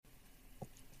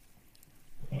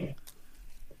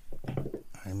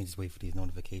Let me just wait for these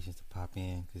notifications to pop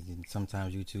in because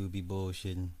sometimes YouTube be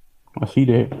bullshitting. I see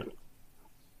that.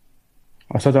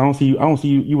 I said I don't see you. I don't see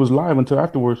you. You was live until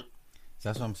afterwards. So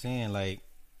that's what I'm saying. Like,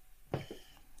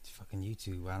 it's fucking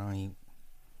YouTube. I don't even.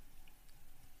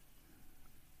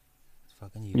 It's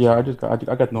fucking Yeah, YouTube. I got the You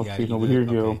got it. notification You over good? here.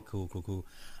 Okay. Yo, Cool.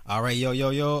 All right,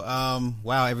 yo.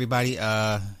 Wow, everybody.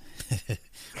 My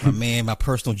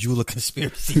personal jeweler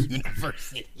conspiracy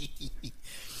university.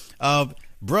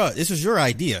 Bruh, this was your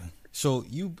idea. So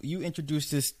you introduced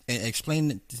this and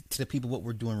explain to the people what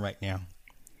we're doing right now.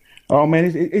 oh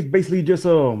man, it's basically just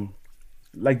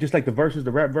like the verses,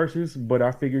 the rap verses. But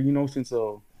I figure since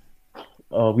you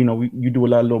do a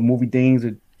lot of little movie things,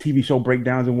 TV show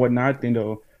breakdowns and whatnot, then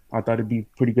I thought it'd be a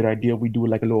pretty good idea if we do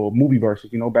like a little movie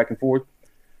verses, back and forth.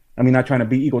 I mean, not trying to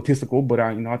be egotistical, but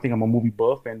I think I'm a movie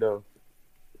buff and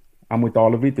I'm with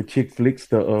all of it, the chick flicks,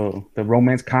 the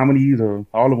romance comedies,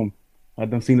 all of them. I've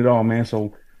done seen it all, man.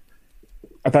 So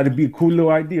I thought it'd be a cool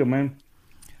little idea, man.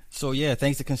 So yeah,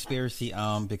 thanks to conspiracy.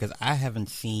 Because I haven't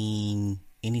seen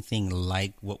anything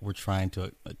like what we're trying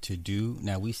to do.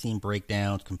 Now we've seen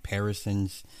breakdowns,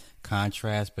 comparisons,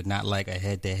 contrast, but not like a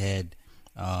head to head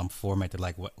format to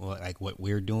like what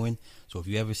we're doing. So if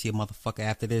you ever see a motherfucker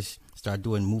after this start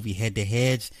doing movie head to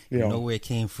heads, you Yeah, know where it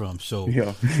came from. So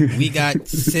yeah. we got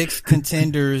 6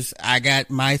 contenders. I got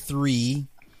my 3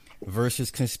 versus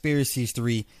conspiracies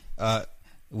 3.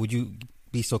 Would you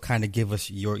be so kind to give us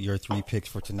your 3 picks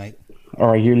for tonight?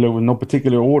 All right, here with no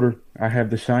particular order. I have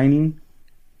The Shining.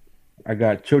 I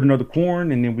got Children of the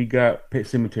Corn, and then we got Pet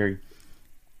Cemetery.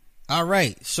 All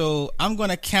right, so I'm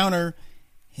gonna counter.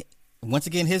 Once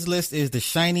again, his list is The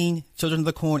Shining, Children of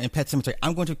the Corn, and Pet Cemetery.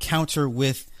 I'm going to counter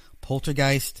with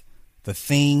Poltergeist, The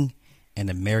Thing, and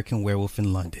American Werewolf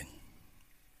in London.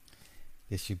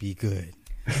 This should be good.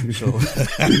 So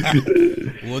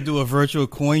we'll do a virtual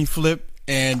coin flip,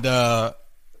 and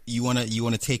you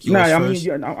wanna take yours Nah, I mean, first?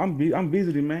 yeah, I'm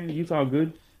visiting, man. You all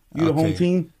good. You the home Okay.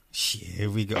 team. Shit, here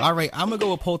we go. All right, I'm gonna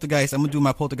go with Poltergeist. I'm gonna do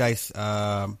my Poltergeist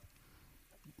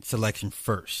selection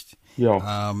first. Yo,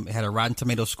 It had a Rotten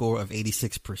Tomato score of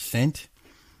 86%.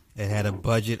 It had a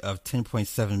budget of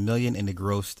 10.7 million and it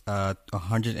grossed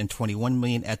 121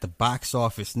 million at the box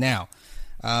office. Now,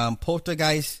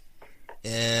 Poltergeist,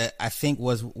 I think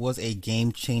was a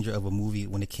game changer of a movie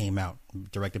when it came out.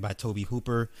 Directed by Tobe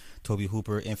Hooper. Tobe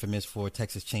Hooper, infamous for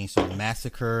Texas Chainsaw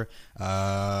Massacre.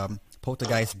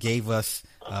 Poltergeist gave us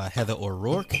Heather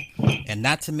O'Rourke, and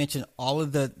not to mention all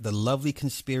of the lovely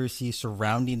conspiracies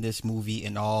surrounding this movie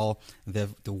and all the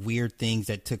weird things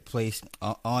that took place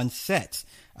on set.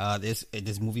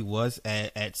 This movie was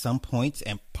at some points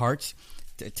and parts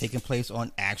taking place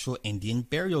on actual Indian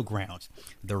burial grounds.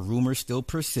 The rumor still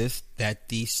persists that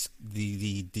the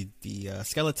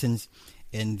skeletons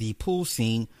in the pool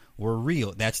scene were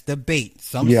real. That's debate.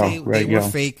 Some say they were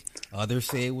fake, others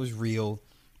say it was real.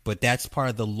 But that's part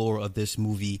of the lore of this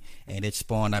movie, and it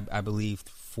spawned, I believe,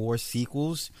 4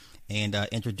 sequels, and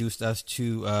introduced us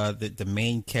to the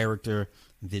main character.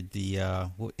 He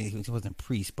wasn't a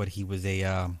priest, but he was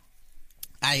a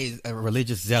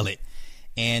religious zealot,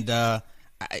 and I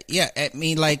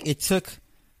mean, like it took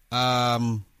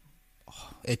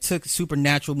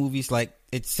supernatural movies, like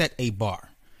it set a bar.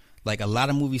 Like a lot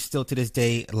of movies still to this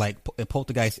day, like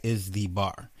Poltergeist is the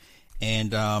bar,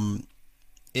 and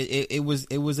It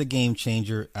was a game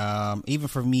changer. Even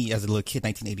for me as a little kid,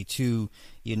 1982.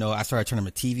 I started turning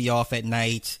my TV off at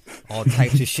night, all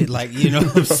types of shit. Like, you know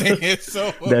what I'm saying?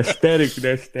 So that's static.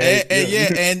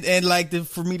 and like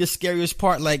for me, the scariest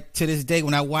part, like to this day,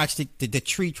 when I watched the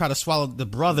tree try to swallow the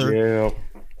brother, yeah,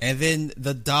 and then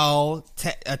the doll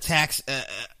attacks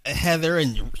Heather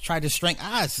and tried to strangle.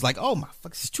 It's like, oh my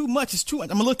fuck, this is too much. It's too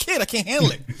much. I'm a little kid. I can't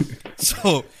handle it.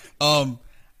 So,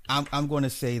 I'm going to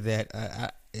say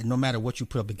that no matter what you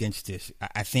put up against this,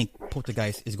 I think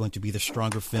Poltergeist is going to be the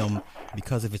stronger film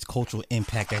because of its cultural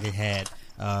impact that it had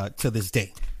to this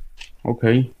day.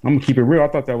 okay. I'm gonna keep it real. I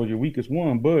thought that was your weakest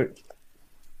one, but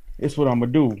it's what I'm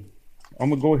gonna do. I'm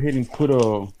gonna go ahead and put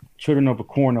Children of the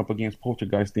Corn up against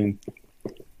Poltergeist. Then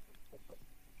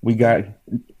we got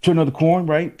Children of the Corn,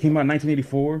 right? Came out in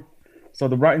 1984. So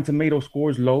the Rotten Tomato score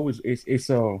is low.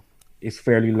 It's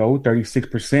fairly low,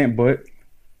 36%, but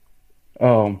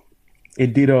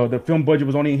it did the film budget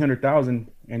was only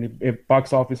 800,000 and it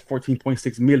box office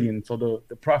 14.6 million. So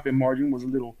the profit margin was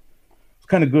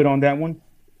kind of good on that one.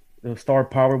 The star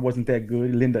power wasn't that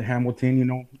good. Linda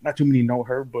Hamilton, not too many know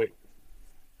her, but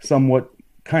somewhat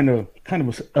kind of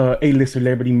A-list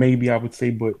celebrity maybe I would say.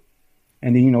 But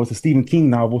and then it's a Stephen King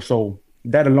novel, so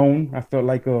that alone I felt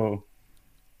like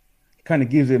kind of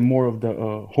gives it more of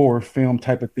the horror film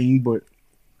type of thing. But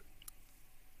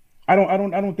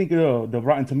I don't think the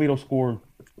Rotten Tomato score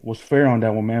was fair on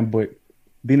that one, man. But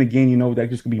then again, that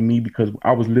just could be me because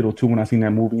I was little too when I seen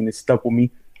that movie and it stuck with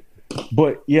me.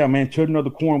 But yeah, man, Children of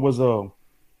the Corn was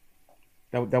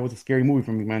that was a scary movie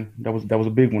for me, man. That was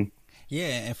a big one.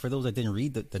 Yeah, and for those that didn't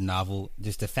read the novel,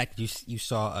 just the fact that you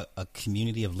saw a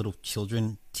community of little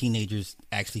children, teenagers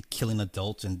actually killing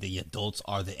adults, and the adults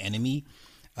are the enemy.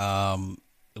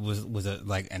 It was a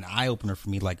like an eye opener for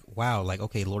me. Like, wow, like,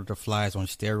 okay, Lord of the Flies on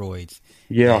steroids.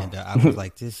 Yeah. And I was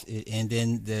like, this. And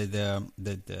then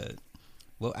the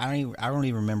well, I don't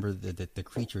even remember the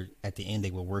creature at the end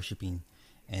they were worshiping.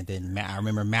 And then I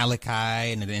remember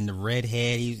Malachi, and then the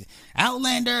redhead. He's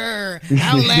Outlander.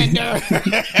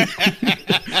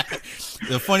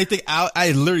 The funny thing,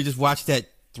 I literally just watched that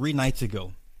 3 nights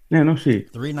ago. Yeah, no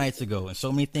shit. 3 nights ago, and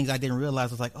so many things I didn't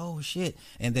realize. I was like, oh shit!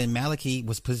 And then Malachi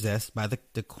was possessed by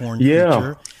the corn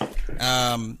creature.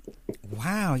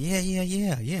 Wow.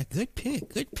 Yeah. Good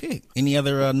pick. Any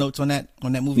other notes on that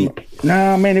movie?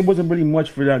 Nah, man, it wasn't really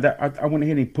much for that. I went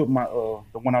ahead and put my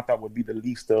the one I thought would be the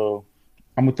least.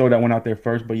 I'm gonna throw that one out there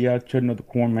first. But yeah, Children of the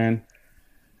Corn, man.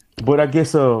 But I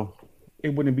guess it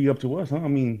wouldn't be up to us, huh? I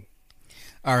mean,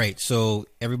 all right. So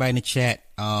everybody in the chat,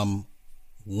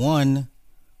 1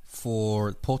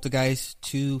 for Poltergeist,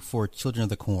 2 for Children of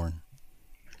the Corn.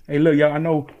 Hey, look, y'all. I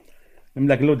know. Let me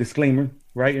like a little disclaimer,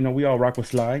 right? We all rock with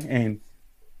Sly, and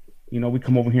we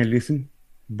come over here and listen,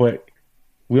 but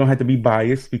we don't have to be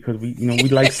biased because we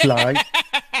like Sly.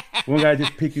 We don't gotta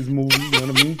just pick his movie. You know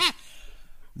what I mean?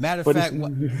 Matter of fact,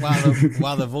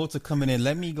 while the votes are coming in,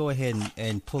 let me go ahead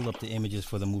and pull up the images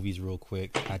for the movies real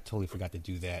quick. I totally forgot to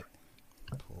do that.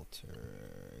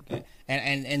 Poltergeist.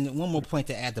 And one more point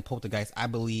to add to Poltergeist. I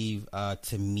believe,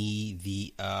 to me,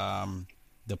 the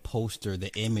poster,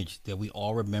 the image that we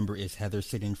all remember is Heather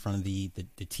sitting in front of the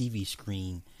TV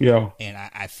screen. Yeah. And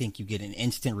I think you get an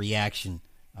instant reaction.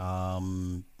 At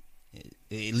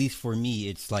least for me,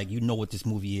 it's like what this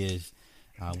movie is.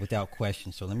 Without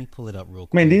question. So let me pull it up real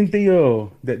quick. Man, didn't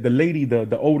the lady,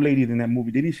 the old lady in that movie,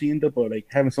 didn't she end up like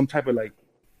having some type of like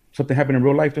something happen in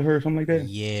real life to her or something like that?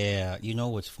 Yeah. You know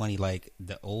what's funny? Like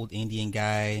the old Indian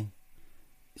guy,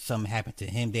 something happened to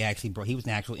him. They actually he was an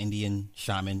actual Indian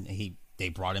shaman. They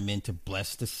brought him in to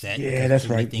bless the set. Yeah, that's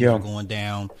right. Things were going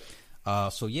down.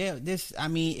 So yeah,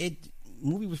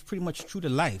 movie was pretty much true to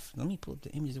life. Let me pull up the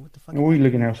images. What the fuck? What are we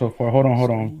looking at so far? Hold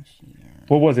on.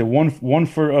 What was it? One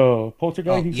for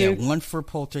Poltergeist? Yeah, 1 for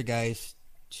Poltergeist,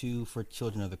 2 for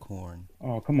Children of the Corn.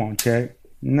 Oh, come on, Chad.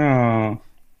 No.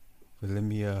 But let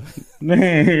me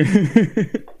man.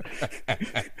 Let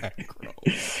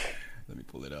me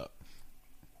pull it up.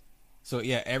 So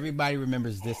yeah, everybody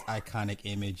remembers this iconic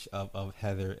image of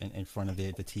Heather in front of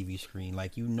the TV screen.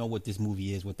 Like what this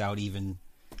movie is without even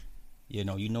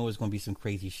it's going to be some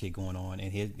crazy shit going on.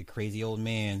 And here's the crazy old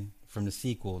man from the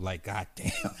sequel. Like,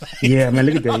 goddamn. Yeah, man,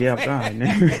 look at that. Yeah, God,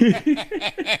 man.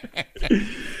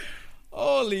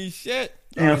 Holy shit.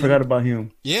 Yeah, I forgot about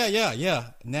him. Yeah.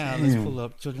 Now let's pull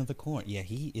up Children of the Corn. Yeah,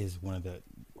 he is one of the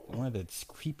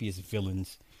creepiest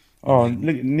villains. Oh,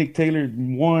 look at Nick Taylor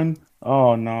won.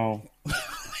 Oh no.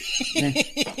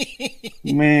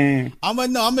 Man. I'm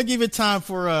gonna give it time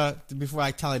for before I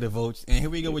tally the votes. And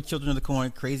here we go with Children of the Corn.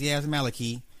 Crazy ass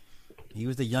Malachi. He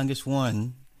was the youngest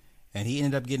one, and he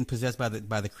ended up getting possessed by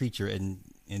the creature, and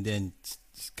then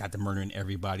just got to murdering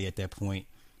everybody at that point.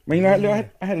 Man, I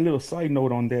had a little side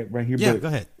note on that right here. Yeah, but go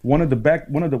ahead. One of the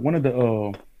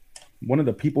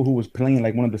people who was playing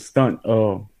like one of the stunt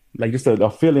like just a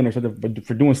fill-in or something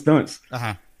for doing stunts.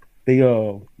 Uh-huh.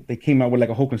 They came out with like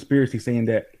a whole conspiracy saying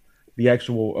that the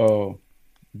actual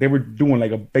they were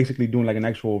basically doing like an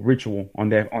actual ritual on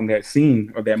that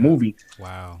scene of that movie.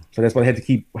 Wow. So that's why they had to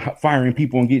keep firing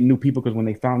people and getting new people, because when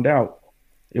they found out,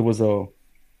 it was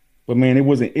but man, it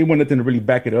wasn't nothing to really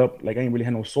back it up. Like I ain't really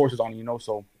had no sources on it,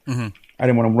 so I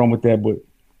didn't want to run with that, but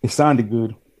it sounded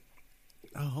good.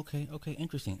 Oh, okay,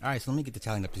 interesting. All right, so let me get the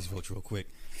tallying up these votes real quick.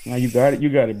 Now you got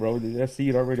it, bro. I see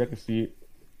it already. I can see it.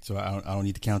 So I don't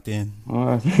need to count in.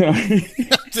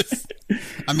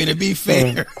 To be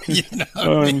fair, let me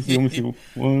see.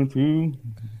 1, 2, 3,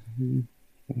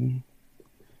 4,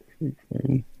 6,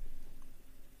 7.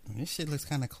 This shit looks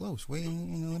kind of close. Wait,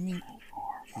 let me.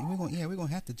 We're gonna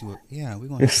have to do it. Yeah, we're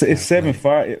gonna. It's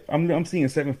 7-5. I'm seeing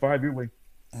 7-5 your way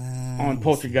on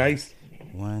Poltergeist.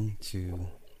 1, 2,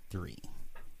 3,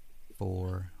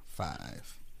 4,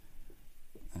 5.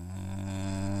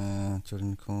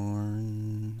 Children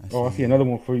Corn. I see another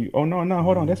one for you. Oh no,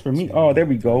 hold on, that's for me. Oh, there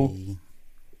we go.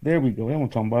 There we go. That's what I'm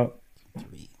talking about.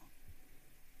 3,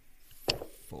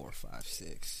 4, 5,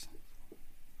 6.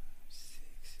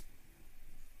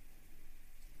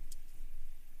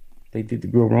 They did the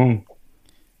girl wrong.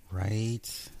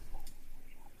 Right.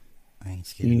 I ain't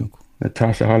scared of no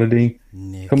Natasha Holiday.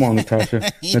 Nick. Come on, Natasha.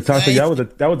 Natasha, that was a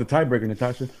tiebreaker,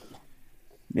 Natasha.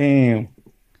 Damn.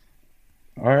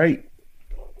 All right.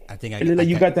 I think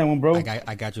you got that one, bro.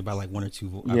 I got you by like 1 or 2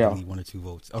 votes. Yeah. I believe 1 or 2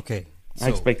 votes. Okay. So, I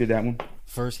expected that one.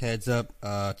 First heads up,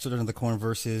 Children of the Corn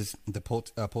versus the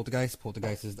Poltergeist.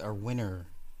 Poltergeist is our winner.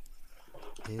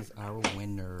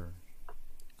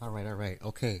 All right.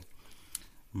 Okay.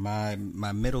 My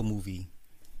middle movie.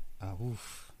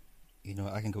 You know,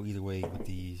 I can go either way with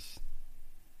these.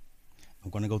 I'm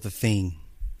going to go with The Thing.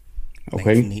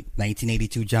 Okay.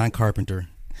 1982, John Carpenter.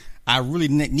 I really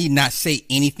need not say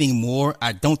anything more.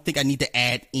 I don't think I need to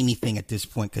add anything at this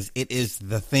point because it is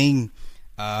The Thing.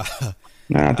 Nah,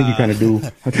 I think you kind of do.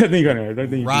 I think you kind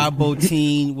of. Rob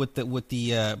Bottin with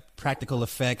the practical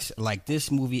effects. Like, this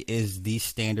movie is the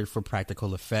standard for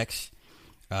practical effects.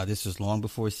 This was long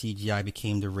before CGI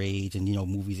became the rage, and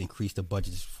movies increased the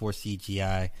budgets for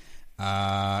CGI.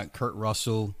 Kurt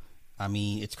Russell. I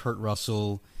mean, it's Kurt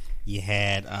Russell. You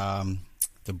had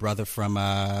the brother from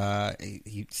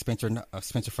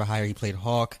Spencer for Hire. He played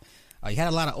Hawk. You had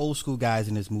a lot of old school guys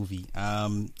in this movie.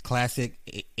 Classic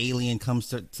alien comes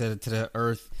to the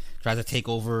Earth, tries to take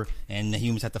over, and the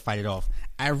humans have to fight it off.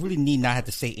 I really need not have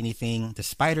to say anything. The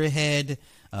spider head,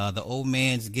 the old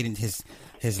man's getting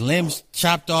his limbs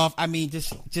chopped off. I mean,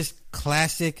 just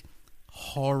classic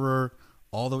horror.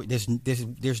 All the way,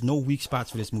 there's no weak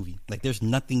spots for this movie. Like, there's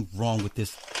nothing wrong with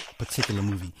this particular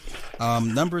movie.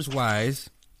 Numbers wise,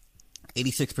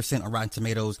 86% on Rotten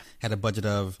Tomatoes, had a budget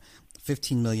of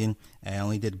 $15 million and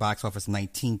only did box office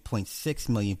 $19.6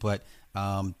 million. But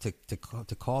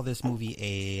to call this movie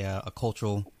a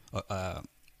cultural,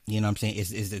 you know what I'm saying,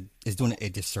 is doing a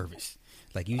disservice.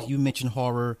 Like, you mentioned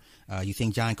horror, you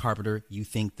think John Carpenter, you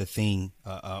think The Thing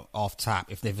off top.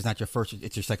 If it's not your first,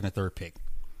 it's your second or third pick.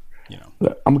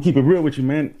 Look, I'm gonna keep it real with you,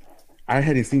 man. I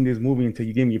hadn't seen this movie until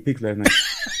you gave me your picks last night.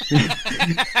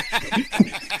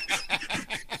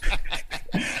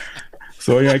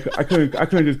 So yeah, I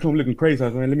couldn't just come looking crazy. I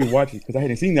was like, let me watch it because I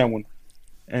hadn't seen that one.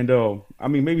 And I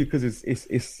mean, maybe because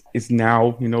it's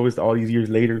now, it's all these years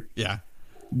later. Yeah.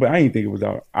 But I didn't think it was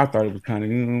out. I thought it was kind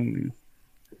of,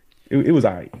 it was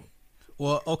alright.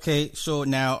 Well, okay. So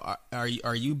now,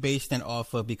 are you based that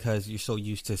off of because you're so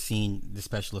used to seeing the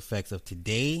special effects of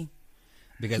today?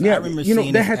 Because I remember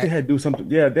seeing that had to do something.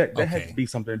 Yeah, that had to be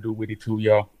something to do with it too,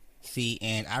 y'all. See,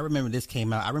 and I remember this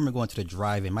came out. I remember going to the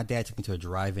drive-in. My dad took me to a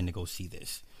drive-in to go see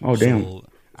this. Oh, damn. So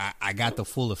I got the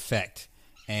full effect.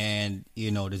 And,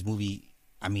 this movie,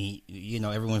 I mean,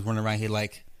 everyone's running around here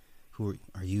like, who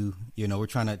are you? We're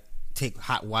trying to take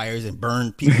hot wires and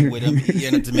burn people with them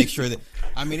to make sure that,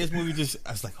 I mean, this movie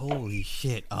I was like, holy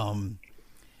shit. And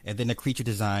then the creature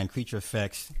design, creature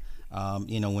effects,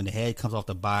 when the head comes off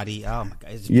the body, oh my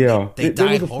god, they there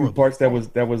died was a horribly. few parts that was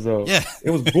yeah,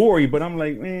 it was gory, but I'm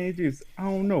like, man, I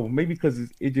don't know, maybe because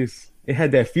it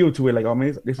had that feel to it, like, oh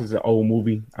man, this is an old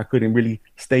movie. I couldn't really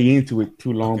stay into it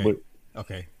too long, but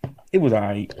it was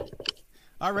alright.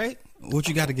 All right, what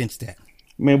you got against that?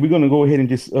 Man, we're gonna go ahead and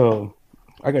just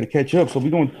I gotta catch up, so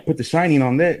we're gonna put The Shining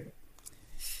on that.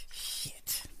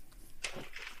 Shit.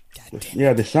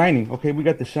 Yeah, The Shining. Okay, we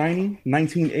got The Shining,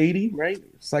 1980, right?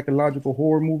 Psychological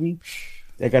horror movie.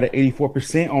 That got an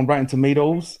 84% on Rotten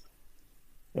Tomatoes.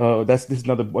 This is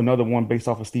another one based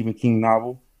off a Stephen King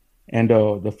novel, and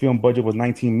the film budget was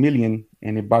 $19 million,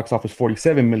 and the box office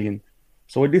 $47 million.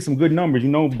 So it did some good numbers,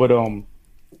 But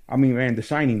I mean, man, The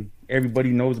Shining. Everybody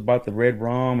knows about the red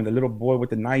rum and the little boy with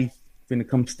the knife finna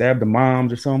come stab the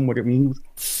moms or something. Whatever.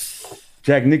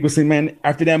 Jack Nicholson, man.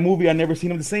 After that movie, I never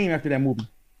seen him the same after that movie.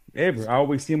 Ever. I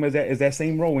always see him as that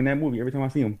same role in that movie every time I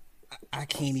see him. I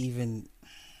can't even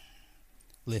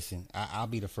listen. I'll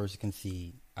be the first to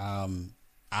concede.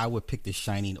 I would pick The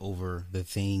Shining over The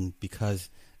Thing because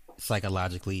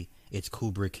psychologically it's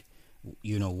Kubrick.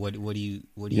 What do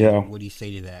you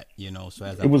say to that? So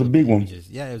as it was a big one.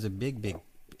 Yeah, it was a big.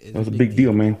 It was a big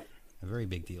deal, man. A very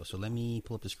big deal. So let me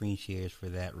pull up the screen shares for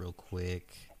that real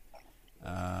quick.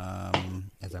 As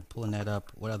I'm pulling that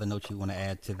up, what other notes you want to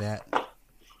add to that?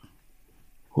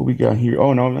 Who we got here?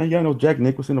 Oh no, yeah, no, Jack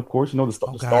Nicholson, of course. The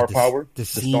star power. The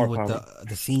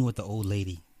scene with the old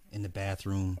lady in the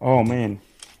bathroom. Oh man,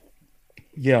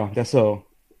 yeah, that's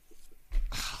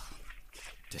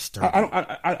disturbing.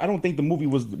 I don't think the movie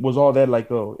was all that like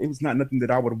it was not nothing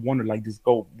that I would have wanted like just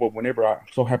go. But whenever I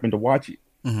so happened to watch it,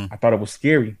 I thought it was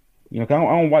scary. 'Cause I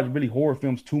don't watch really horror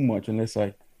films too much unless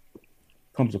like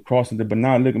comes across it. But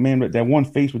now look, man, that one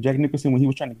face with Jack Nicholson when he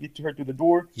was trying to get to her through the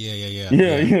door. Yeah.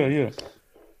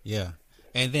 Yeah.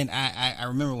 And then I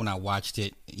remember when I watched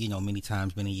it, many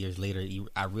times, many years later,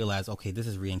 I realized, okay, this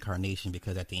is reincarnation,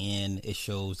 because at the end it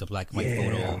shows the black and white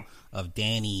photo of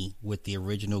Danny with the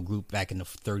original group back in the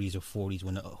 30s or 40s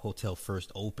when the hotel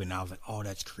first opened. I was like, oh,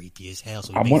 that's creepy as hell.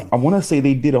 So I want to say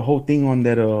they did a whole thing on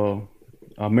that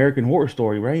American Horror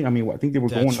Story, right? I mean, I think they were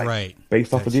going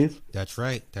based off of this. That's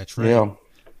right. Yeah.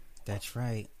 That's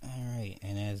right. All right.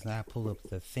 And as I pull up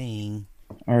the thing.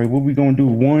 All right, what we gonna do?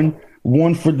 One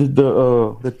for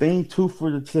the thing, two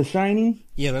for the Shining.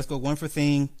 Yeah, let's go. 1 for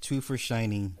Thing, 2 for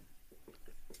Shining.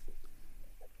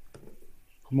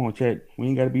 Come on, Chad. We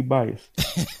ain't got to be biased.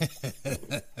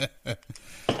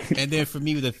 And then for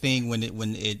me, the Thing when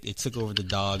it took over the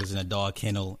dogs in a dog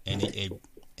kennel and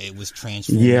it was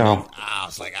transformed. Yeah, I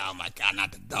was like, oh my god,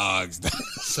 not the dogs.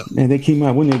 So, man, they came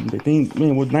out when the thing.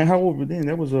 Man, was how old were then?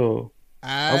 That was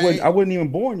I wasn't even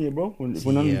born yet, bro. When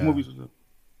none of these movies was.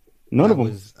 None of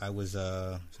them. I was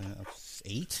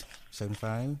 8,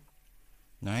 75,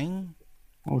 9.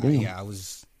 Oh damn. Yeah, I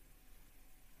was.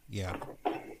 Yeah.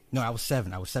 No, I was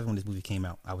 7. I was 7 when this movie came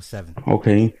out. I was 7.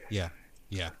 Okay. Yeah.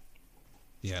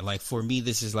 Like for me,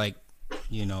 this is like,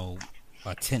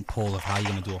 a tent pole of how you're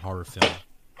gonna do a horror film.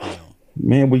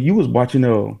 Man, well, you was watching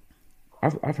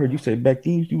I've heard you say back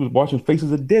then you was watching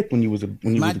Faces of Death when you was a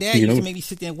my dad kid, used to make me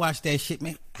sit there and watch that shit,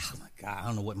 man. Oh my god, I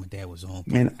don't know what my dad was on.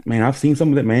 Man, I've seen some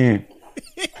of that, man.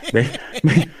 Man,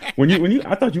 when you,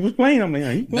 I thought you was playing. I'm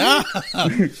like, no.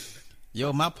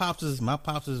 Yo, my pops was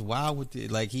wild with it.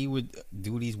 Like he would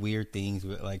do these weird things,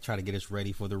 like try to get us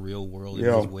ready for the real world in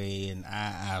his way. And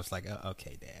I was like,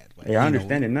 okay, Dad. Like, hey, I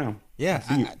understand it now. Yeah,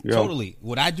 I totally.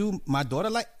 Would I do my daughter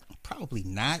like? Probably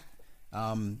not.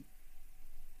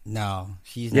 No,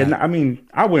 she's not. Yeah, I mean,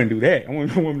 I wouldn't do that. I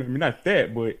mean, not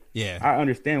that, but yeah, I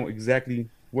understand exactly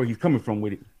where he's coming from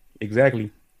with it. Exactly.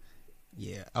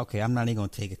 Yeah. Okay, I'm not even gonna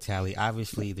take a tally.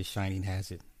 Obviously, The Shining has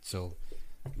it. So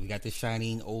we got The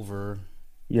Shining over.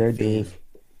 Yeah, it does.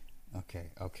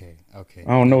 Okay. I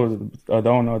don't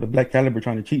know. The Black Caliber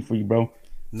trying to cheat for you, bro.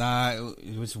 Nah,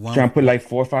 it was one. Trying to put like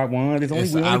 4 or 5 1.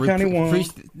 There's only counting one.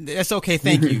 That's okay.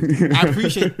 Thank you. I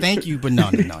appreciate. Thank you, but no.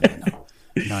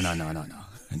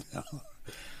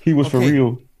 He was for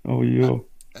real. Oh yeah.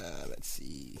 Let's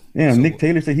see. Yeah, Nick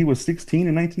Taylor said he was 16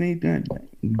 in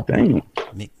 1989. Damn.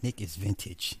 Nick is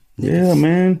vintage.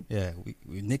 Man. Yeah,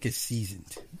 Nick is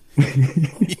seasoned.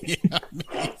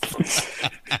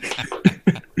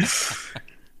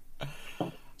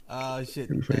 Oh shit!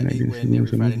 Every Friday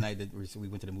night that we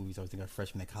went to the movies, I was thinking of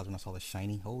freshman at college when I saw The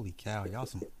Shining. Holy cow, y'all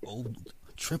some old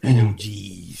triple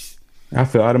OGs. I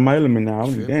feel out of my element now.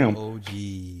 Damn.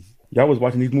 OGs. Y'all was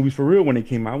watching these movies for real when they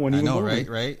came out. I know, right?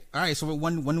 All right, so we're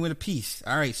one win apiece.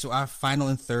 All right, so our final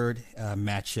and third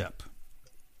matchup.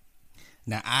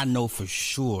 Now I know for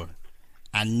sure.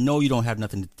 I know you don't have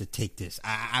nothing to take this.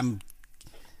 I'm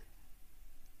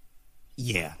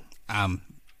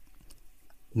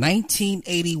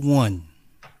 1981,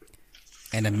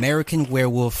 An American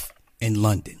Werewolf in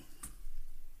London.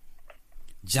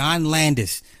 John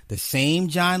Landis, the same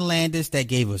John Landis that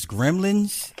gave us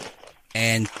Gremlins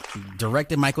and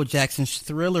directed Michael Jackson's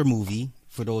Thriller movie,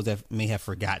 for those that may have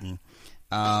forgotten.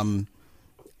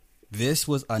 This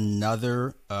was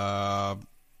another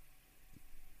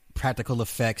practical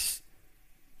effects,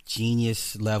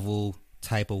 genius level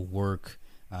type of work.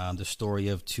 The story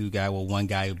of one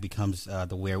guy who becomes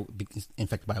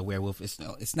infected by a werewolf.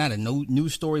 It's not a new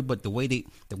story, but the way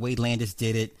Landis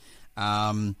did it,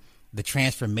 the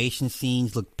transformation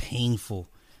scenes look painful.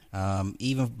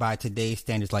 Even by today's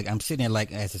standards, like I'm sitting there,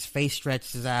 like as his face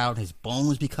stretches out, his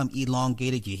bones become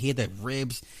elongated. You hear the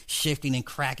ribs shifting and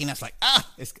cracking. That's like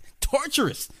it's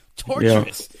torturous. Yeah.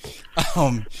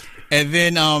 And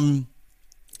then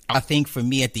I think for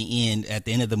me at the end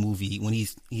of the movie, when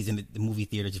he's in the movie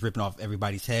theater just ripping off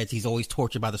everybody's heads, he's always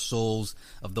tortured by the souls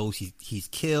of those he's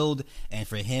killed, and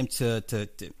for him to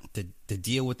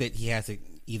deal with it, he has to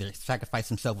either sacrifice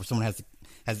himself or someone has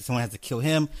to kill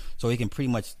him so he can pretty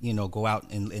much go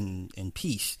out in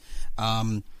peace.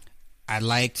 I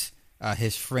liked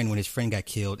his friend when his friend got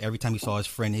killed. Every time he saw his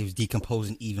friend, he was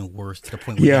decomposing even worse to the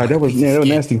point where that was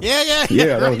nasty. Yeah,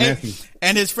 that was nasty.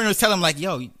 And his friend was telling him like,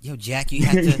 "Yo, Jack, you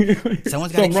have to.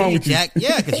 Someone's got to kill you, Jack.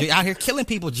 Yeah, because you're out here killing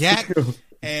people, Jack."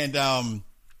 And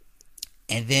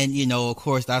then of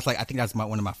course I think that's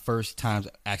one of my first times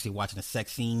actually watching a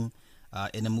sex scene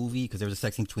in a movie, because there was a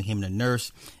sex scene between him and the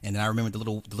nurse. And then I remember the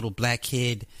little black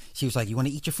kid. She was like, "You want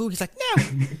to eat your food?" He's like, "No,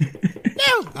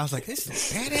 no." I was like, "This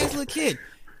is a badass little kid."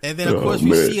 And then, of course,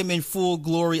 we see him in full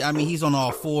glory. I mean, he's on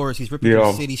all fours. He's ripping through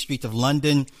the city streets of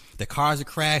London. The cars are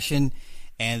crashing.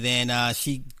 And then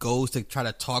she goes to try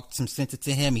to talk some sense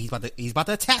into him. He's about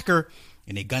to attack her,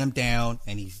 and they gun him down,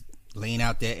 and he's laying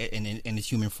out there in his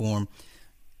human form.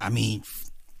 I mean,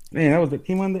 man, that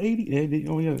came on the 80.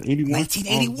 Oh yeah, 81.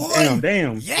 1981. Oh,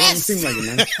 damn. Yes. It seemed like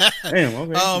it, man. Damn.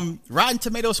 Okay. Rotten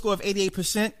Tomato score of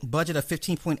 88%, budget of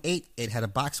 15.8. It had a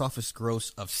box office gross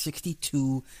of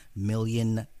 $62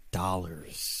 million.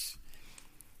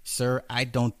 Sir, I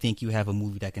don't think you have a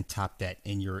movie that can top that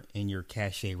in your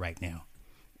cachet right now.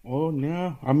 Well,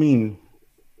 no, I mean,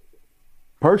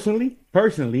 personally,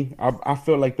 I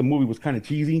felt like the movie was kind of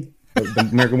cheesy. The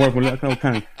American Werewolf was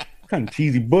kind of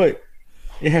cheesy, but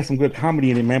it had some good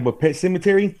comedy in it, man. But Pet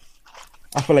Sematary,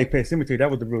 I feel like Pet Sematary, that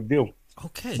was the real deal.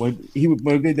 Okay. When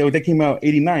they came out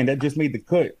 89, that just made the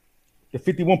cut. The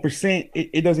 51%,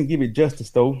 it doesn't give it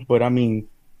justice though. But I mean,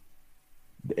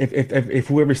 if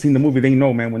whoever's seen the movie, they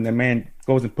know, man, when the man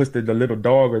goes and puts the little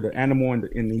dog or the animal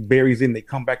and he buries it, they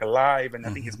come back alive, and I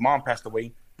think his mom passed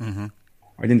away. Mm-hmm.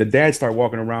 Or then the dad started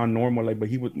walking around normal, like, but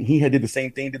he had did the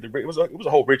same thing. It was a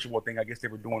whole ritual thing, I guess they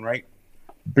were doing, right,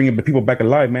 bringing the people back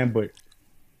alive, man. But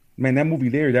man, that movie,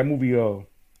 the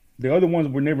other ones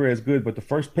were never as good, but the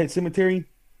first Pet Sematary,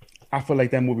 I feel like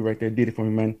that movie right there did it for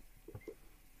me, man.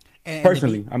 And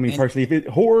personally, if it's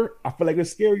horror, I feel like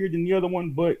it's scarier than the other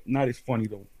one, but not as funny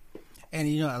though. And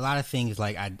you know, a lot of things,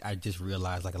 like I just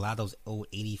realized, like a lot of those old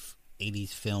 80s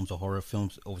films or horror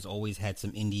films always had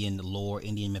some Indian lore,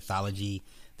 Indian mythology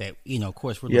that, you know, of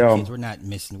course we're little kids, we're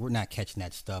not catching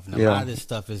that stuff. And a lot of this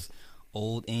stuff is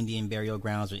old Indian burial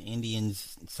grounds or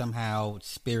Indians somehow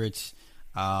spirits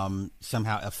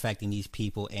somehow affecting these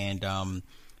people, and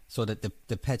so that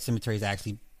the Pet Sematary is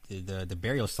actually the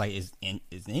burial site is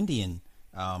Indian.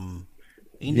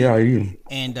 Indian.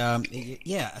 And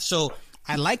so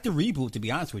I like the reboot, to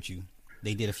be honest with you,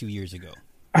 they did a few years ago.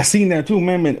 I seen that too,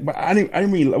 man. But I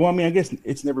didn't really. Well, I mean, I guess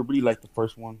it's never really like the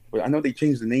first one. But I know they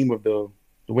changed the name of the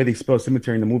way they spelled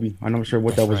cemetery in the movie. I'm not sure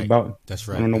what that was about. That's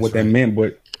right. I don't know what that meant,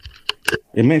 but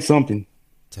it meant something.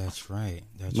 That's right.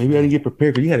 Maybe I didn't get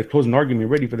prepared because you had a closing argument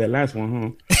ready for that last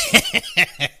one,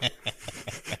 huh?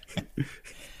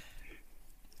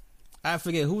 I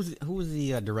forget who was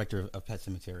the director of Pet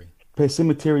Sematary. Pet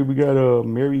Sematary, we got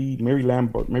Mary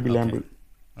Lambert. Lambert.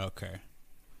 Okay.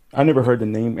 I never heard the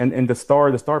name. And the star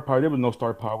power, there was no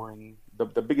star power. And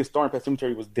the biggest star in Pet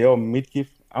Sematary was Dale Midkiff.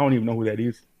 I don't even know who that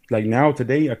is. Like now,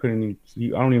 today, I couldn't even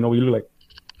see. I don't even know what he looked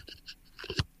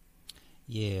like.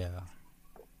 Yeah.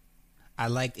 I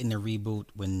liked in the reboot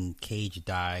when Cage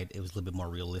died, it was a little bit more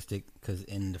realistic, because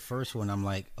in the first one, I'm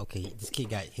like, okay, this kid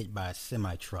got hit by a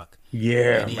semi-truck.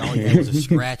 Yeah. And all he had was a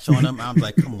scratch on him. I was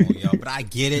like, come on, yo. But I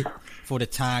get it. For the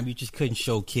time, you just couldn't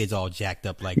show kids all jacked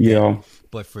up like that.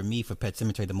 But for me, for Pet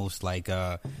Sematary, the most like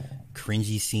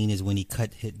cringy scene is when he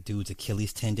hit dude's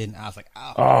Achilles tendon. I was like,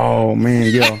 oh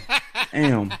man, yeah.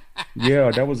 Damn. Yeah,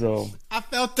 that was I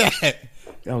felt that.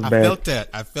 That was bad.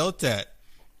 I felt that.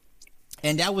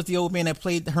 And that was the old man that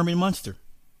played Herman Munster.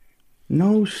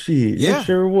 No shit. Yeah. It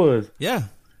sure was. Yeah.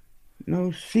 No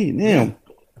shit. Damn.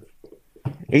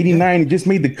 89 just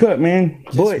made the cut, man.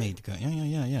 Just made the cut.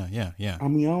 Yeah. I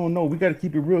mean, I don't know. We got to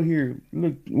keep it real here.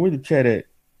 Look, where the chat at?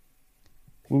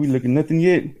 Where we looking? Nothing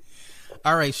yet?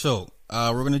 All right, so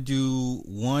we're going to do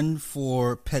 1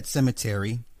 for Pet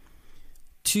Sematary,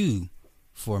 2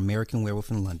 for American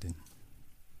Werewolf in London.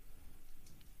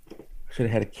 Should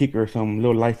have had a kicker or something,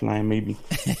 little lifeline maybe.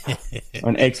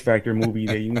 An X Factor movie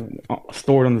that you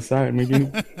stored on the side maybe.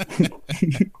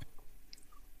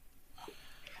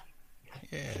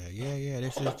 Yeah.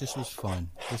 This was fun.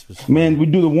 Man, we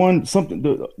do the one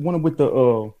with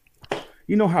the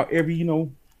you know how every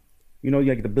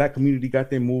like the black community got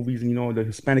their movies, and the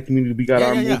Hispanic community we got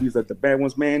our movies, like the bad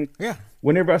ones, man. Yeah.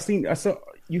 Whenever I saw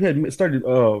you had started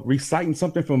reciting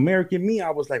something from American Me, I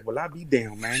was like, well, I be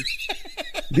damn, man.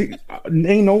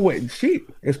 Ain't no way. Shit,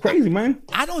 it's crazy, man.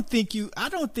 I don't think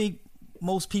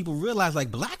most people realize, like,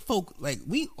 black folk, like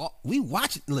we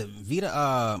watch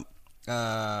Vida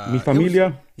Mi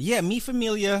Familia. Mi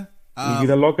Familia. Mi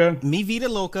Vida Loca. Mi Vida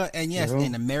Loca, and yes,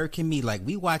 and American Me, like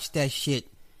we watched that shit,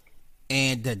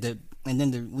 and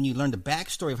when you learn the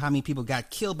backstory of how many people got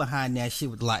killed behind that shit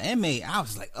with La M, I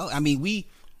was like, oh, I mean, we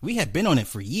had been on it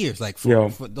for years, like for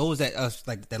those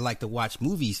that like to watch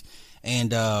movies, and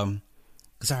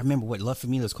because I remember what La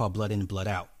Familia is called, Blood In and Blood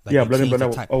Out. Like Blood In and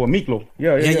Blood Out. Oh, a Miklo.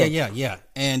 Yeah.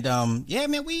 And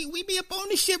man, we be up on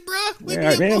this shit, bro.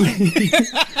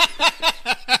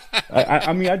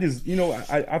 I mean, I just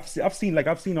I've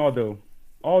seen all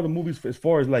the movies as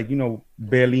far as like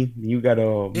Belly. You got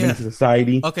Menace to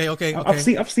Society. Okay. I've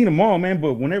seen them all, man.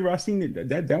 But whenever I seen it,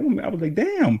 that one, I was like,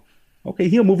 damn. Okay,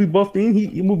 he a movie buff thing.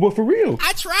 He a movie buff for real.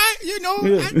 I tried,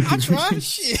 Yeah. I tried.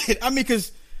 Shit. I mean,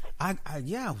 because I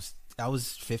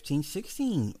was 15,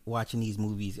 16 watching these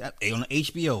movies on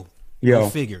HBO. Yeah. Go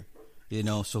figure.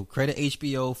 So credit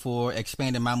HBO for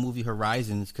expanding my movie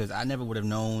horizons, because I never would have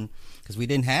known, because we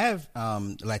didn't have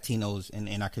Latinos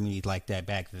in our community like that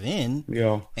back then.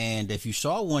 Yeah. And if you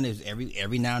saw one, it was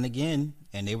every now and again,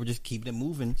 and they were just keeping it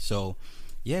moving. So,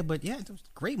 yeah, but yeah, those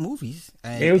great movies.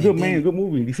 And, Yeah, it was good, then, man. Good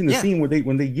movie. You seen the Yeah. scene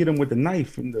when they get him with the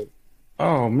knife and the.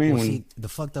 Oh man, Well, see, the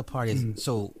fucked up part is,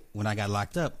 so when I got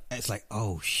locked up, it's like,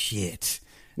 oh shit.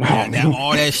 Oh, Now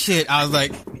all that shit, I was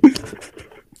like,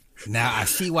 now I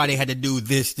see why they had to do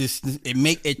this.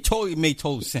 It totally made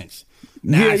total sense.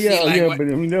 Now I see, like, but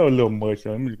I mean, that was a little much.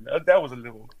 I mean, that was a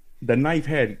little. The knife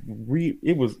had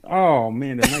it was. Oh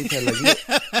man, the knife had like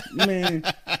man,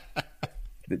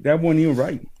 that wasn't even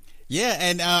right. Yeah,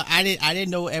 and I didn't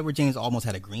know Edward James almost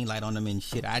had a green light on him and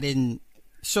shit. I didn't.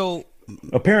 So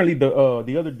Apparently, the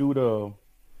other dude,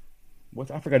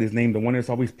 I forgot his name. The one that's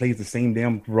always plays the same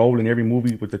damn role in every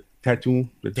movie with the tattoo,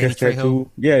 the Danny chest Trejo?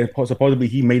 tattoo. Yeah, supposedly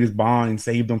he made his bond and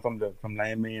saved him from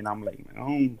Landman. I'm like, man, I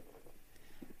don't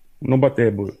know about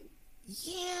that, but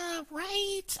yeah,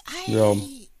 right. Yeah.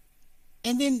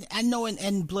 And then I know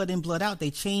in Blood In Blood Out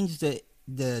they changed the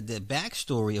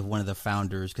backstory of one of the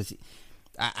founders, because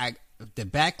the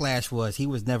backlash was he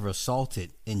was never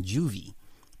assaulted in juvie,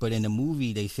 but in the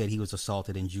movie they said he was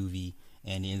assaulted in juvie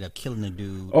and he ended up killing the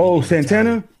dude. Oh,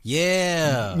 Santana?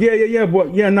 Yeah. Yeah.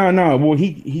 But yeah, no. Well,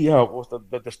 he was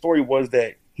the story was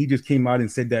that he just came out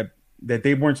and said that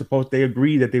they weren't supposed. They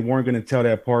agreed that they weren't going to tell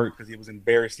that part because it was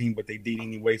embarrassing, but they did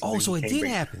anyway. So it did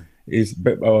happen.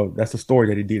 That's the story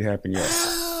that it did happen. Yeah.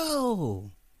 Oh.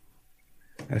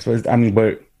 That's what I mean.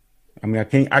 But I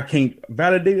mean, I can't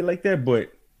validate it like that.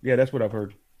 But yeah, that's what I've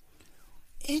heard.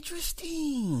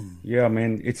 Interesting. Yeah,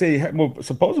 man.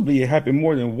 Supposedly it happened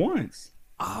more than once.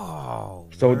 Oh.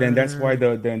 So then that's why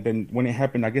then when it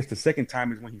happened, I guess the second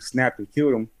time is when he snapped and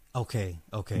killed him. Okay.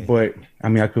 But I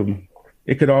mean,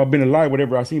 it could all been a lie,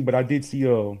 whatever I seen. But I did see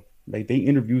like they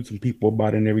interviewed some people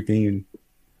about it and everything, and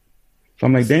so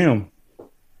I'm like, damn.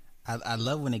 I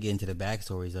love when they get into the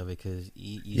backstories of it, because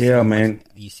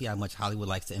you see how much Hollywood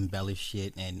likes to embellish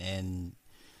shit and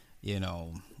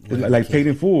like Paid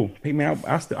in Full. Hey man,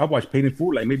 I watch Paid in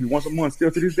Full like maybe once a month still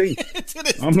to this day. to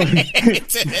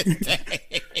this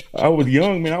day. I was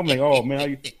young, man. I'm like, oh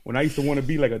man, when I used to want to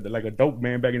be like a dope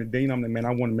man back in the day, and I'm like, man,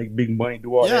 I want to make big money,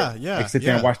 do all that. Yeah. Like sit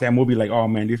there and watch that movie, like, oh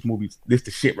man, this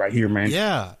the shit right here, man.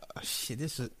 Yeah. Shit,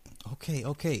 this is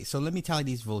okay. So let me tally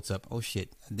these votes up. Oh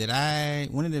shit,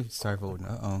 when did they start voting?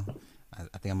 I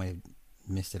think I might have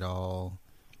missed it all.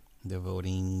 The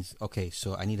votings. Okay,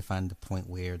 so I need to find the point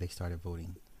where they started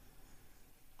voting.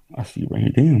 I see right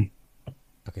here. Damn.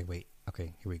 Okay, wait.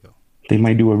 Okay, here we go. They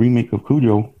might do a remake of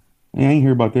Cujo. I ain't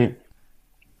hear about that.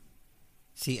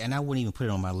 See, and I wouldn't even put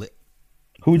it on my list.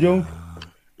 Cujo.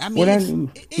 I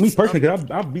mean, me personally,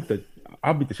 I'll beat the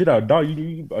shit out of a dog.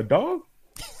 You a dog?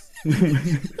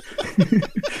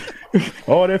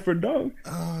 All that for a dog.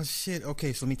 Oh shit.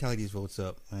 Okay, so let me tally these votes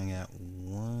up. I got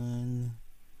one.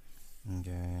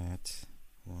 Okay,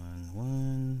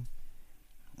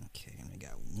 I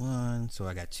got one. So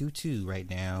I got 2-2 right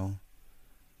now.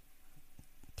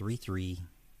 3-3.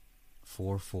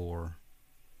 4-4.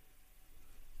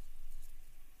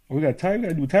 We got tie. We got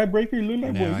to do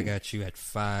tiebreaker. Now I got you at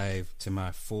 5 to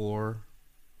my 4.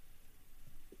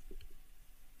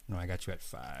 No, I got you at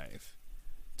 5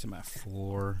 to my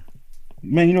 4.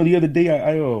 Man, the other day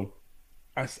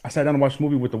I sat down and watched a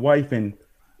movie with the wife, and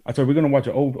I told her we're gonna watch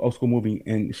an old school movie,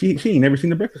 and she ain't never seen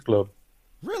The Breakfast Club.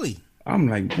 Really? I'm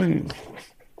like, man,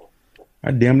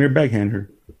 I damn near backhand her.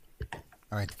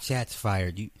 All right, the chat's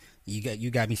fired.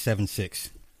 You got me 7-6.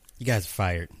 You guys are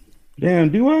fired. Damn,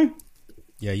 do I?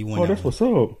 Yeah, you won. Oh, that's what's up.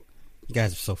 You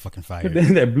guys are so fucking fired.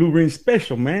 That Blue Ring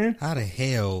special, man. How the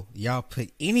hell y'all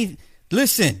pick any?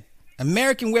 Listen,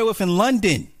 American Werewolf in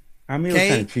London. I mean, it was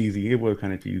kind of cheesy. It was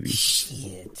kind of cheesy.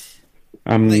 Shit.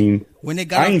 I mean, when they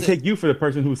got I didn't take you for the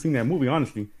person who's seen that movie,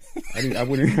 honestly. I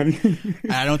wouldn't.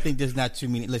 I don't think there's not too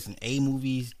many. Listen, A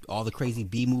movies, all the crazy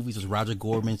B movies, those Roger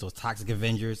Cormans, those Toxic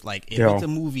Avengers. Like, if it's a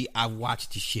movie, I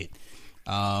watched the shit.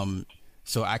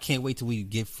 So I can't wait till we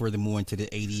get further more into the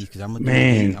 80s, because I'm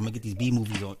gonna get these B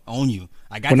movies on you.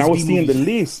 When I was seeing the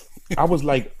list, I was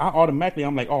like,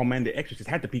 I'm like, oh man, The Exorcist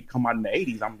had to come out in the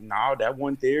 80s. No, that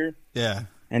one there. Yeah.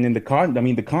 And then The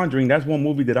Conjuring, that's one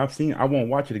movie that I've seen. I won't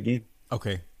watch it again.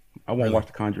 Okay. I won't watch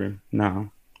The Conjuring. Nah.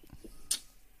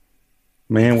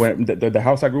 Man, when the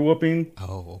house I grew up in.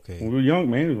 Oh, okay. When we were young,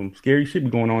 man, there was some scary shit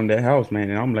going on in that house, man.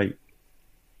 And I'm like,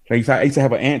 I used to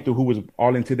have an aunt who was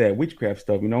all into that witchcraft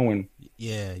stuff, you know, and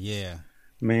Yeah, yeah.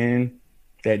 man,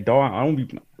 that dog,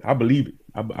 I believe it.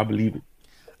 I believe it.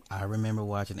 I remember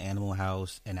watching Animal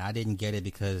House, and I didn't get it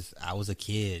because I was a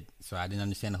kid, so I didn't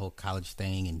understand the whole college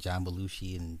thing and John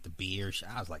Belushi and the beer.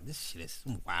 I was like, this shit is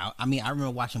wow. I mean, I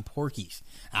remember watching Porky's.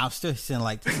 I was still saying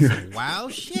like, this is some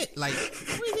wild shit. Like,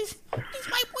 what is these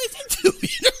white boys into?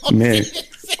 You know, Man.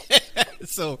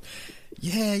 So,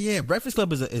 yeah. Breakfast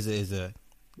Club is a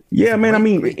Yeah, man. I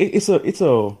mean, great. it's a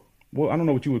well, I don't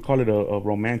know what you would call it, a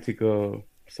romantic,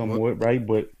 somewhat, right?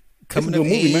 But it's a Coming good of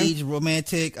movie, man. age,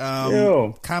 romantic,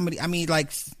 Yeah, comedy. I mean, like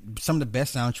some of the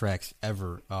best soundtracks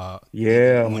ever.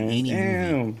 yeah, On man. any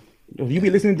movie. Damn, you be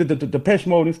listening to the Depeche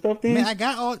Mode and stuff, Man, then? I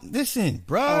got all. Listen,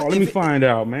 bro. Oh, let me find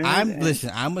out, man. I'm Damn.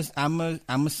 listen. I'm a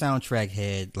soundtrack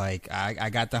head. Like I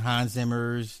got the Hans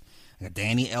Zimmers, I got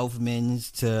Danny Elfman's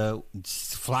to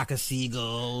Flock of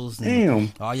Seagulls, and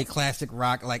Damn. all your classic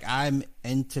rock. Like I'm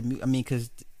into. I mean, because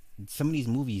some of these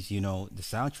movies, you know, the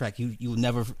soundtrack you will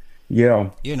never. Yeah.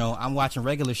 You know, I'm watching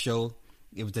regular show.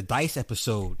 It was the Dice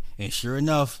episode, and sure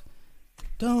enough,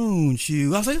 don't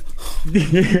you? I was like,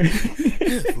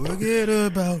 forget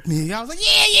about me. I was like,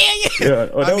 yeah. Yeah.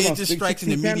 Oh, that I was mean, on it just 16 strikes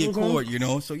an immediate Candles, huh? chord, you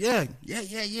know. So yeah. Yeah.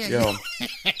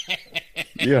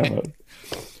 Yeah.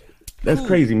 That's Cool.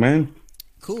 crazy, man.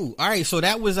 Cool. All right, so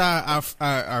that was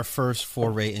our first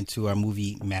foray into our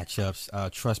movie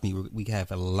matchups. Trust me, we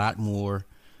have a lot more.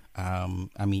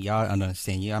 I mean, y'all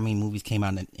understand. Yeah, I mean, movies came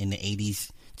out in the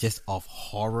 80s just off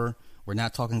horror. We're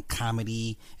not talking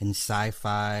comedy and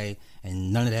sci-fi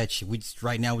and none of that shit. We just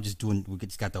we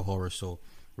just got the horror. So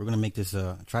we're gonna make this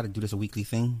try to do this a weekly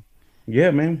thing. Yeah,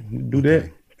 man. Do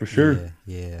that for sure.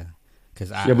 Yeah. Cause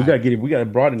We gotta get it. We gotta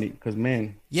broaden it. Cause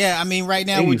man, I mean, right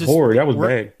now we're 80s just horror. That was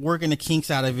bad. working the kinks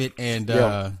out of it, and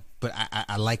Yeah. but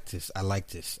I like this. I like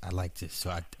this. So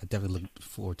I definitely look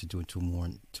forward to doing two more.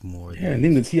 Yeah, and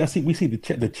then we see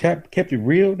the chap kept it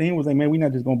real. Then he was like, man, we're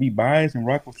not just gonna be biased and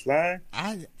rock with slide.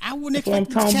 I wouldn't That's what I'm expect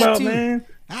the talking chat about, to. man.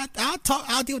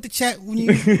 I'll deal with the chat when you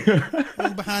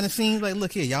behind the scenes. Like,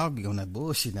 look here, y'all be on that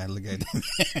bullshit now. Look at them.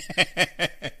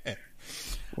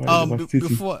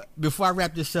 Before I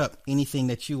wrap this up, anything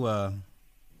that you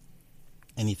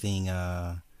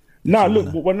Nah,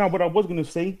 look, what I was gonna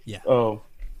say, Yeah.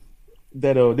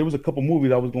 that there was a couple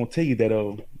movies I was gonna tell you that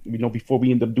you know, before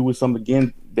we end up doing something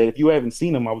again, that if you haven't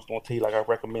seen them, I was gonna tell you like I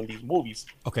recommend these movies.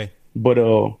 Okay. But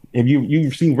have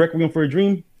you've seen Requiem for a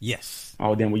Dream? Yes.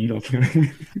 Oh damn, well you don't.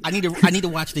 I need to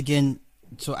watch it again.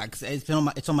 So it's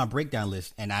on my breakdown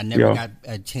list, and I never got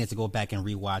a chance to go back and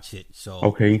rewatch it. So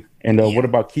Okay, and what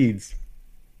about Kids?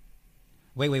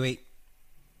 Wait.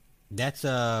 That's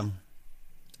oh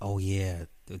yeah,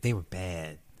 they were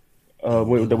bad.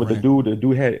 With the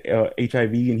dude had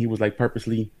HIV and he was like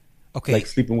purposely like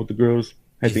sleeping with the girls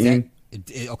at the end.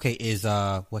 Okay, is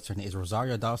what's her name? Is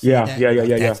Rosario Dawson? Yeah.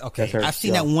 That's, okay, That's her. I've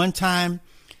seen that one time,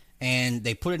 and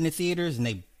they put it in the theaters and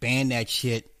they banned that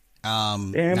shit.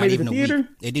 Not even a week.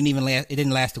 It didn't even last. It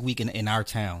didn't last a week in our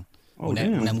town when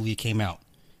that movie came out.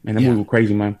 Man, that movie was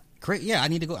crazy, man. Yeah, I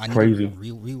need to go. I need Crazy. to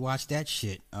rewatch that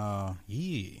shit. Yeah.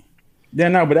 Yeah,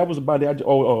 no, but that was about it.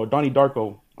 Donnie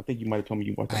Darko. I think you might have told me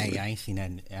you watched that. I ain't seen that.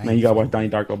 Man, you gotta watch Donnie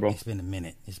Darko, bro. It's been a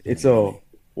minute.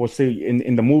 Well, see,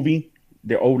 in the movie,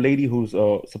 the old lady who's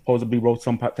supposedly wrote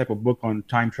some type of book on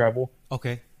time travel.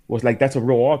 Okay. Was like, that's a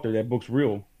real author. That book's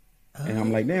real. And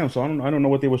I'm like, damn. So I don't know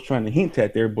what they was trying to hint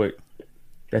at there, but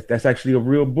that's actually a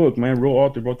real book, man. Real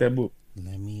author wrote that book.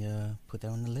 Let me put that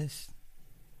on the list.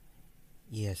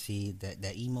 Yeah, see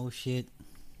that emo shit,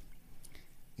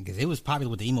 because it was popular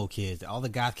with the emo kids. All the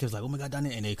goth kids like, oh my god, done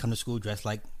it, and they come to school dressed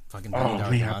like fucking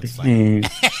Donnie Darko.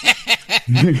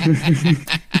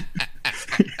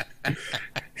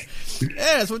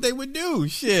 Yeah, that's what they would do.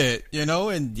 Shit, you know.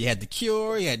 And you had The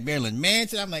Cure, you had Marilyn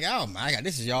Manson. I'm like, oh my god,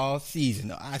 this is y'all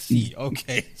season. I see.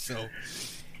 Okay, so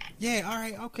yeah, all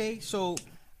right, okay. So,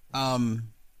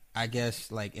 I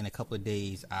guess like in a couple of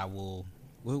days, we're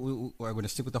going to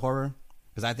stick with the horror,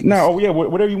 because I think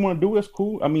whatever you want to do, that's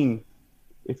cool. I mean,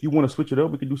 if you want to switch it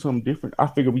up, we could do something different. I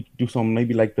figure we could do something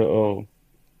maybe like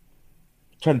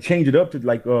try to change it up to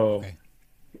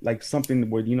like something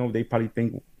where, you know, they probably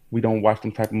think we don't watch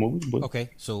them type of movies. But, okay,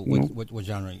 so what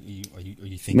genre are you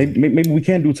thinking? Maybe we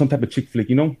can do some type of chick flick,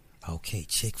 you know? Okay,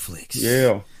 chick flicks.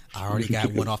 Yeah. I already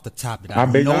got one off the top that I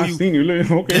bet I've seen you.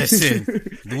 Okay. Listen,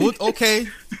 okay,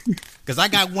 because I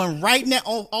got one right now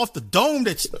off the dome.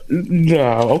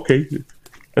 Okay,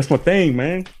 that's my thing,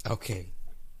 man. Okay,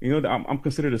 you know, I'm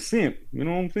considered a simp. You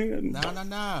know what I'm saying?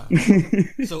 Nah.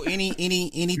 So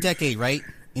any decade, right?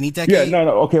 Any decade? Yeah,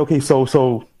 no. Okay.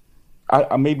 So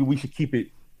I maybe we should keep it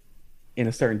in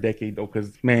a certain decade though,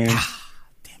 because man,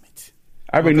 Damn it.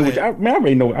 I Well, already go know what ahead. man, I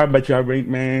already know. I bet you I already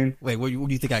man. Wait, what do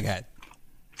you think I got?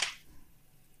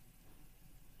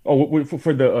 Oh,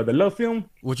 for the love film,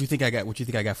 What you think I got? What you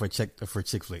think I got for a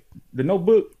chick flick? the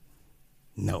Notebook.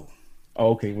 No.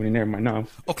 Oh, okay. Well, then never mind. No,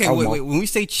 Okay, I'm wait. off. When we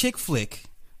say chick flick,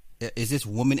 is this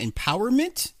woman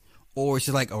empowerment, or is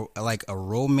it like a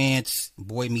romance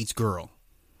boy meets girl?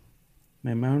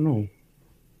 Man, I don't know.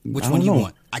 Which I one don't do you know.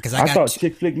 want? Because I I got thought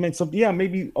chick flick meant something. Yeah,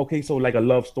 maybe. Okay, so like a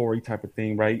love story type of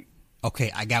thing, right?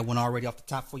 okay, I got one already off the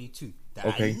top for you too. That I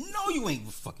Okay. know you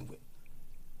ain't fucking with.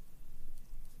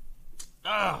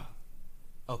 Ah.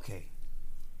 Okay.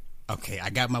 Okay, I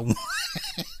got my one.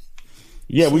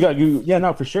 Yeah, we got you. Yeah,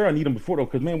 no, for sure. I need them before though,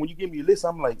 because man, when you give me a list,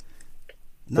 I'm like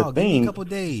the No, give me a thing. couple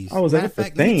days. I was like, Matter of what's the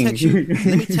fact, let me thing? text you.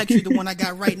 Let me text you the one I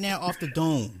got right now off the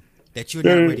dome that you're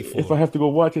not ready If I for. have to go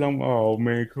watch it, I'm oh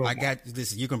man, come I on. got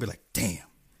this. You're gonna be like, damn.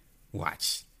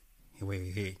 Watch. Here,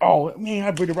 wait, here. Oh man,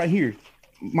 I put it right here.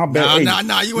 My bad. Nah, Hey, nah,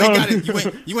 nah. You no. ain't got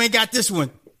it. You ain't got this one.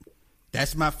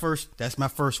 That's my first. That's my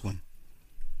first one.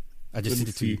 I just Let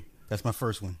me sent it to you. see. That's my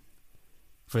first one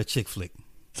for the chick flick.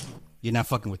 You're not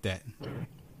fucking with that.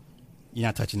 You're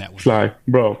not touching that one. Fly,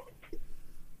 bro.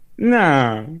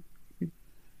 Nah.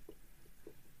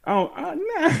 Oh,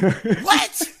 nah.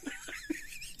 What?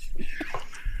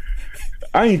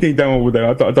 I didn't think that one was that.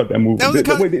 I thought that movie. That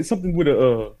was Wait, there's something with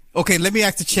a. Okay, let me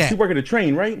ask the She chat. work at a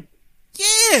train, right?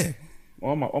 Yeah,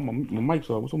 Oh my mic's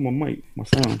off. What's on my mic? My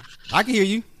sound. I can hear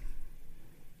you.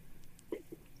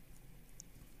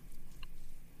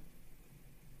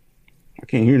 I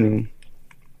can't hear them.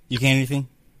 You can't anything?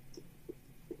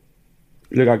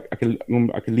 Look, I can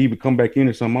leave it, come back in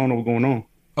or something. I don't know what's going on.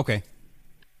 Okay.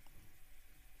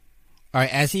 All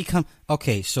right, as he come.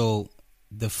 Okay, so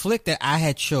the flick that I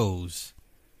had chose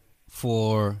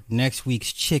for next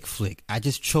week's chick flick, I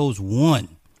just chose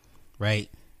one, right?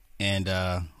 And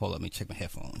hold on, let me check my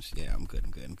headphones. Yeah, I'm good.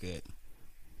 I'm good.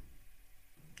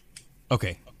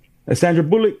 Okay. That's Sandra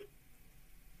Bullock.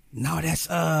 No, that's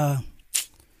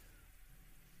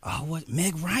what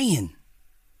Meg Ryan.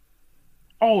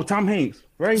 Oh, Tom Hanks,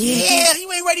 right? Yeah,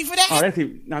 you ain't ready for that. Oh, that's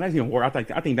it. No, that's even worse. I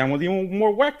think that one's even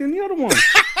more whack than the other one.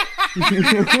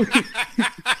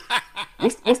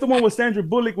 what's the one with Sandra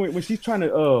Bullock when she's trying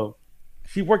to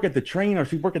she work at the train or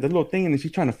she work at the little thing and then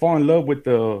she's trying to fall in love with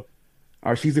the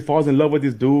or she falls in love with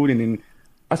this dude and then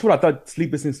that's what I thought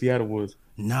Sleepless in Seattle was.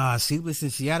 Nah, Sleepless in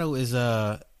Seattle is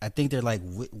I think they're like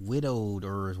widowed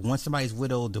or once somebody's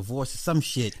widowed, divorced, or some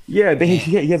shit. Yeah, And-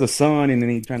 he has a son and then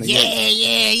he's trying to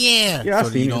Yeah. yeah. I've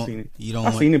So seen you it. don't- I've seen it. You don't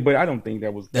I've want, seen it, but I don't think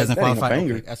that was doesn't that ain't qualify. a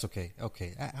banger. Okay, that's okay.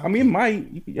 Okay. I mean, it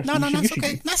might. no, that's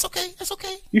okay. That's okay. That's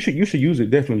okay. You should use it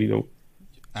definitely though.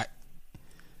 I-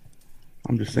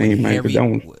 I'm just saying, man. 'Cause that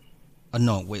one,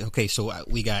 no, wait. Okay, so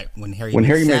we got when Harry when met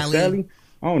Harry met Sally. Sally.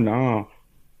 Oh no.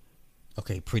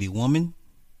 Okay, Pretty Woman.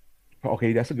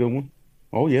 Okay, that's a good one.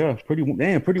 Oh yeah, pretty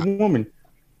woman.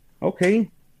 Okay.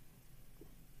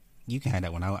 You can have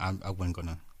that one. I wasn't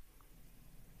gonna.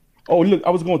 Oh look, I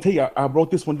was gonna tell you, I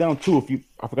wrote this one down too.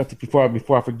 I forgot to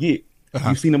before I forget. Uh-huh.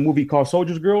 You seen a movie called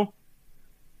Soldier's Girl?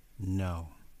 No.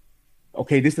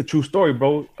 Okay, this is a true story,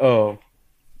 bro.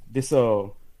 This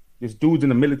dude's in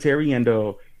the military and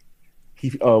he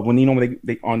when they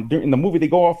in the movie they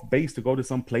go off base to go to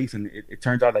some place and it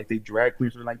turns out like they drag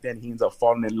queens or something like that and he ends up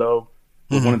falling in love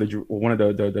with one of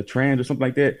the trans or something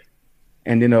like that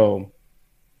and then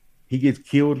he gets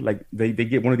killed like they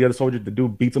get one of the other soldiers, the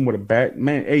dude beats him with a bat.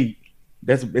 Man, hey,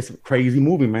 it's a crazy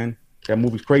movie, man. That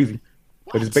movie's crazy.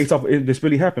 But it's based off this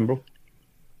really happened, bro.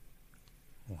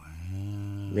 Wow.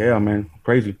 Yeah, man.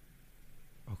 Crazy.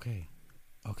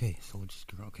 Okay. Soldier's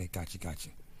Girl. Okay, gotcha.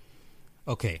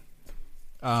 Okay.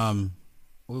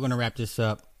 We're gonna wrap this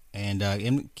up and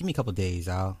give me a couple days.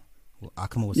 I'll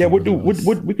come up with Yeah, some we'll do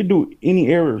really we could do any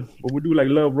era, but we'll do like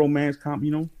love, romance, comp.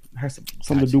 Has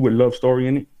something to do with love story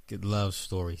in it. good love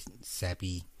story,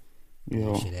 sappy.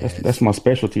 Bullshit That's my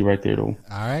specialty right there, though.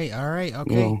 All right.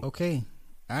 Yeah. Okay.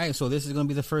 All right. So this is gonna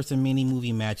be the first of many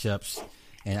movie matchups.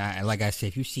 And like I said,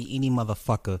 if you see any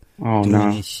motherfucker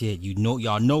doing this shit,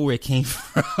 y'all know where it came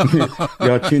from.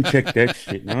 Y'all chin check that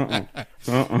shit.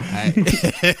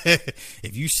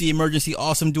 If you see Emergency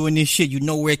Awesome doing this shit, you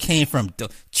know where it came from.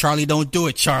 Charlie, don't do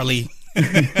it, Charlie.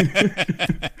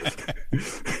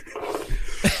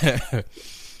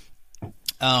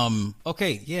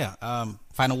 Okay, yeah.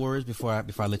 Final words before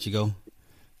I let you go.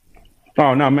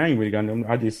 Oh no, man, I ain't really got nothing.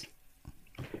 I just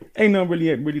ain't nothing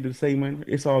really to say, man.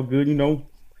 It's all good, Ain't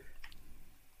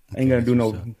gonna do no.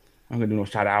 I'm gonna do no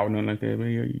shout out or nothing like that,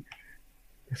 man.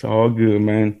 It's all good,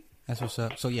 man. That's what's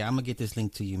up. So yeah, I'm gonna get this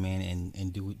link to you, man,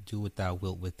 and do what thou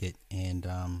wilt with it. And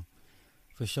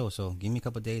For sure. So give me a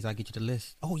couple of days. I'll get you the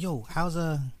list. Oh, yo, how's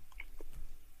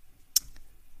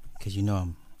Because you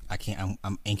know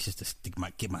I'm anxious to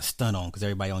get my stunt on because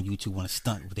everybody on YouTube want to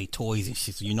stunt with their toys and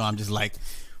shit. So you know I'm just like,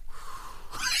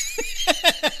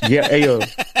 yeah. Hey,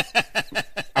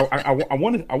 I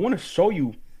want to show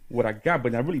you what I got,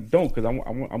 but I really don't because I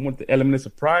want the element of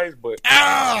surprise. But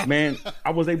man, I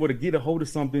was able to get a hold of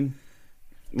something.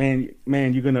 Man,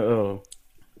 you're gonna.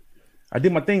 I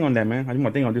did my thing on that, man. I did my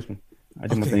thing on this one. I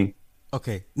did my thing.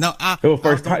 Okay. Now it was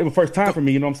first time for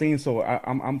me. You know what I'm saying? So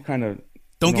I'm kind of.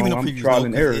 Don't give me no preview. Trial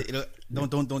and error.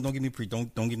 Don't give me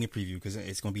don't give me a preview because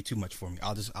it's gonna be too much for me.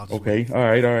 I'll just okay. Wait. All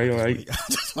right.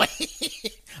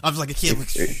 I was like a kid.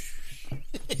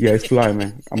 Yeah, it's fly,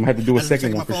 man. I'm gonna have to do a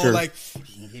second one for sure. Like,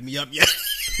 hit me up, yeah.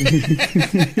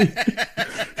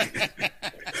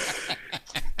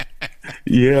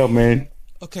 Yeah, man.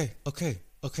 Okay.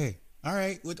 All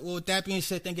right. With that being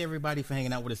said, thank you everybody for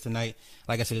hanging out with us tonight.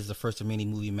 Like I said, this is the first of many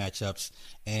movie matchups,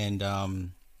 and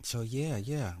so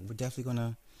yeah, we're definitely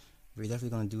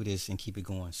gonna do this and keep it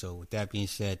going. So with that being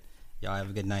said, y'all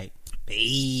have a good night.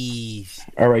 Peace.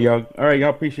 All right, y'all.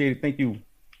 Appreciate it. Thank you.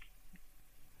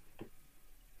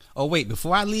 Oh wait,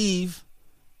 before I leave,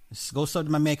 go sub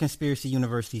to my man Conspiracy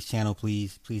University's channel,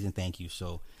 please, and thank you.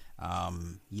 So,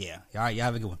 yeah. All right, y'all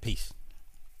have a good one. Peace.